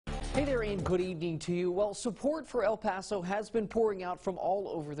Hey there, and good evening to you. Well, support for El Paso has been pouring out from all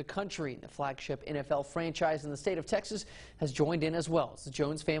over the country. The flagship NFL franchise in the state of Texas has joined in as well. The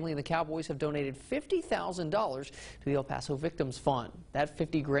Jones family and the Cowboys have donated $50,000 to the El Paso Victims Fund. That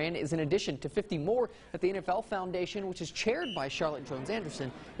 $50 grand is in addition to $50 more that the NFL Foundation, which is chaired by Charlotte Jones Anderson,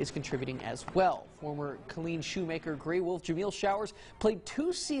 is contributing as well. Former Colleen Shoemaker Grey Wolf Jamil Showers played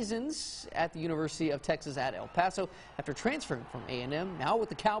 2 seasons at the University of Texas at El Paso after transferring from A&M. Now with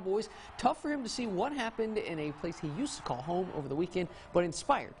the Cowboys, tough for him to see what happened in a place he used to call home over the weekend, but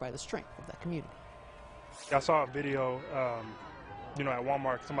inspired by the strength of that community. I saw a video, at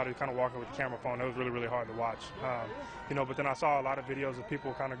Walmart, somebody kind of walking with the camera phone. It was really, really hard to watch. But then I saw a lot of videos of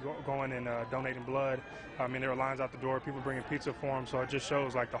people kind of going and donating blood. There were lines out the door, people bringing pizza for them, so it just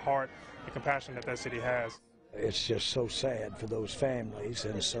shows like the heart and compassion that city has. It's just so sad for those families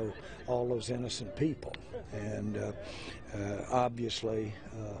and so all those innocent people. And obviously,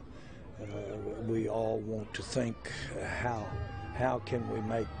 we all want to think how can we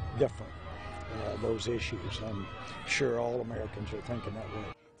make different those issues. I'm sure all Americans are thinking that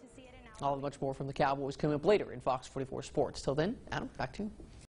way. All and much more from the Cowboys coming up later in Fox 44 Sports. Till then, Adam, back to you.